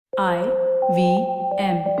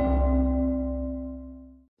IVM.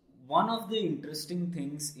 One of the interesting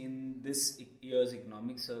things in this year's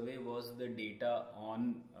economic survey was the data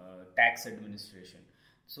on tax administration.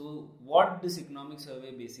 So, what this economic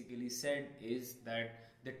survey basically said is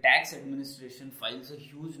that the tax administration files a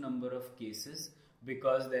huge number of cases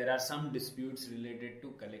because there are some disputes related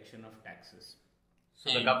to collection of taxes.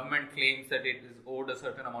 So, the government claims that it is owed a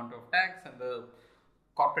certain amount of tax, and the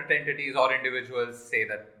corporate entities or individuals say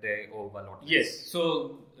that they owe a lot. Yes,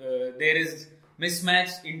 so there is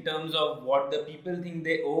mismatch in terms of what the people think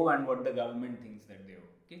they owe and what the government thinks that they owe.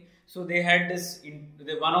 Okay, so they had this.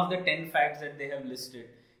 One of the 10 facts that they have listed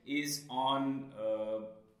is on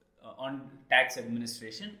tax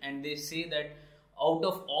administration, and they say that out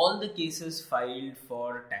of all the cases filed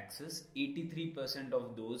for taxes, 83%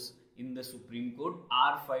 of those in the Supreme Court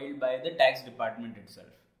are filed by the tax department itself.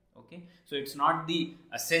 Okay, so it's not the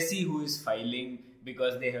assessee who is filing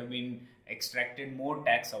because they have been extracted more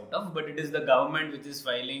tax out of, but it is the government which is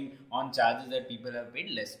filing on charges that people have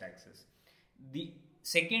paid less taxes. The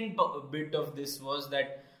second bit of this was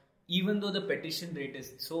that even though the petition rate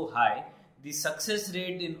is so high, the success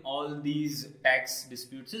rate in all these tax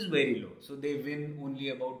disputes is very low. So they win only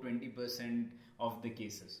about 20% of the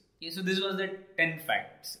cases. Okay, so this was the 10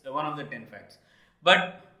 facts, one of the 10 facts.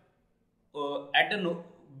 But at a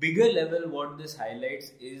bigger level, what this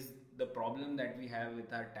highlights is the problem that we have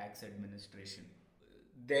with our tax administration.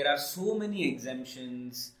 There are so many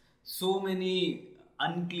exemptions, so many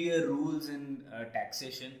unclear rules in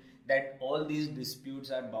taxation that all these disputes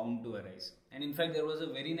are bound to arise. And in fact, there was a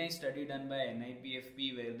very nice study done by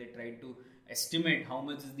NIPFP where they tried to estimate how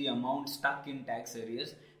much is the amount stuck in tax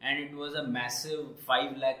arrears, and it was a massive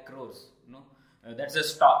 5 lakh crores. That's a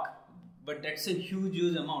stock, but that's a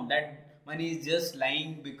huge amount. That money is just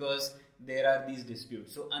lying because there are these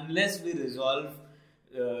disputes. So unless we resolve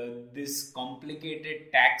this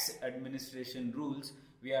complicated tax administration rules,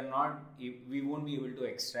 we won't be able to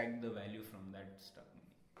extract the value from that stuff.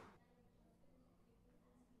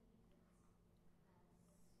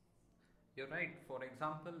 You're right. For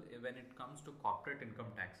example, when it comes to corporate income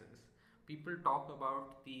taxes, people talk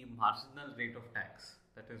about the marginal rate of tax.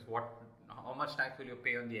 That is, how much tax will you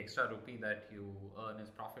pay on the extra rupee that you earn as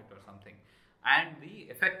profit or something, and the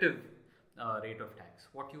effective rate of tax,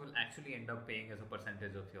 what you will actually end up paying as a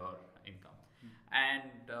percentage of your income.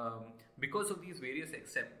 And because of these various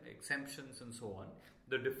exemptions and so on,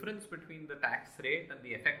 the difference between the tax rate and the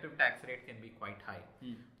effective tax rate can be quite high.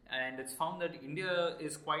 And it's found that India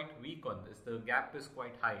is quite weak on this. The gap is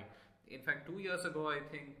quite high. In fact, 2 years ago, I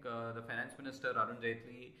think the Finance Minister Arun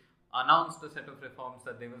Jaitley announced a set of reforms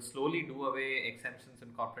that they will slowly do away exemptions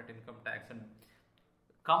in corporate income tax and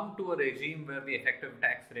come to a regime where the effective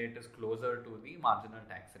tax rate is closer to the marginal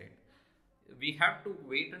tax rate. We have to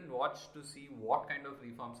wait and watch to see what kind of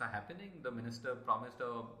reforms are happening. The minister promised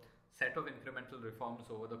a set of incremental reforms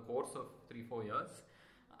over the course of 3-4 years.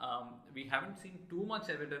 We haven't seen too much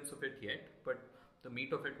evidence of it yet, but the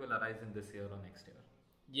meat of it will arise in this year or next year.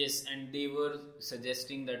 Yes, and they were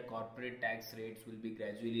suggesting that corporate tax rates will be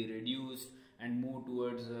gradually reduced and move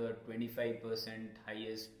towards a 25%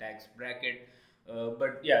 highest tax bracket.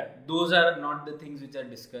 But yeah, those are not the things which are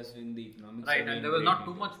discussed in the economic survey. Right, and there was not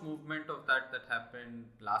too much movement of that happened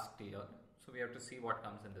last year. So we have to see what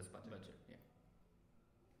comes in this budget. Yeah.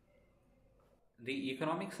 The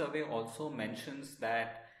economic survey also mentions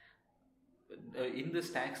that in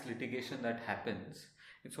this tax litigation that happens,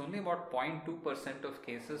 it's only about 0.2% of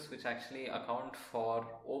cases which actually account for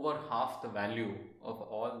over half the value of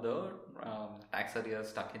all the tax arrears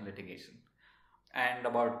stuck in litigation. And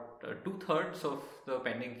about 2/3 of the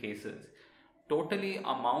pending cases totally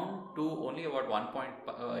amount to only about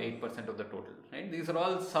 1.8% of the total. Right? These are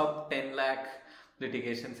all sub 10 lakh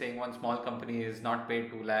litigation saying one small company is not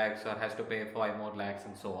paid 2 lakhs or has to pay 5 more lakhs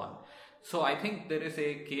and so on. So I think there is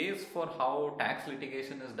a case for how tax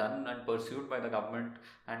litigation is done and pursued by the government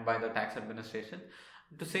and by the tax administration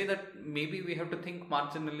to say that maybe we have to think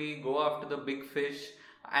marginally, go after the big fish,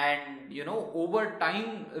 and over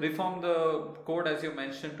time reform the code as you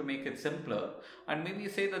mentioned to make it simpler, and maybe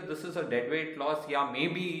say that this is a deadweight loss. Yeah,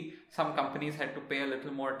 maybe some companies had to pay a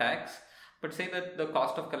little more tax, but say that the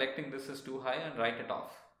cost of collecting this is too high and write it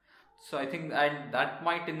off. So I think that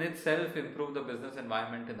might in itself improve the business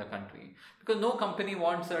environment in the country, because no company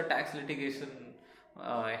wants a tax litigation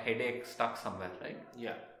headache stuck somewhere, right?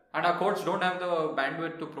 Yeah. And our courts don't have the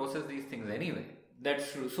bandwidth to process these things anyway.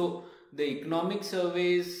 That's true. So the economic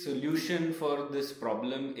survey's solution for this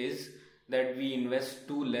problem is that we invest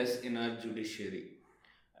too less in our judiciary.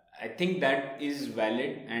 I think that is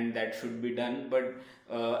valid and that should be done, but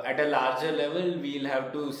at a larger level, we'll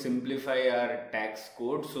have to simplify our tax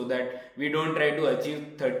code so that we don't try to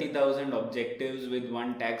achieve 30,000 objectives with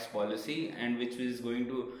one tax policy, and which is going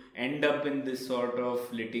to end up in this sort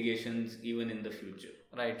of litigations even in the future.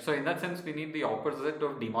 Right. So in that sense, we need the opposite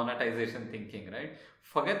of demonetization thinking, right?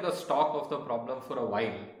 Forget the stock of the problem for a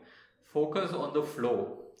while. Focus on the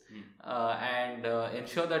flow. And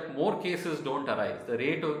ensure that more cases don't arise. The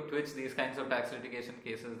rate at which these kinds of tax litigation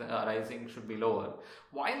cases are arising should be lower,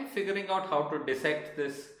 while figuring out how to dissect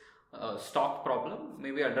this stock problem,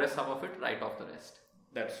 maybe address some of it, write off the rest.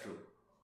 That's true.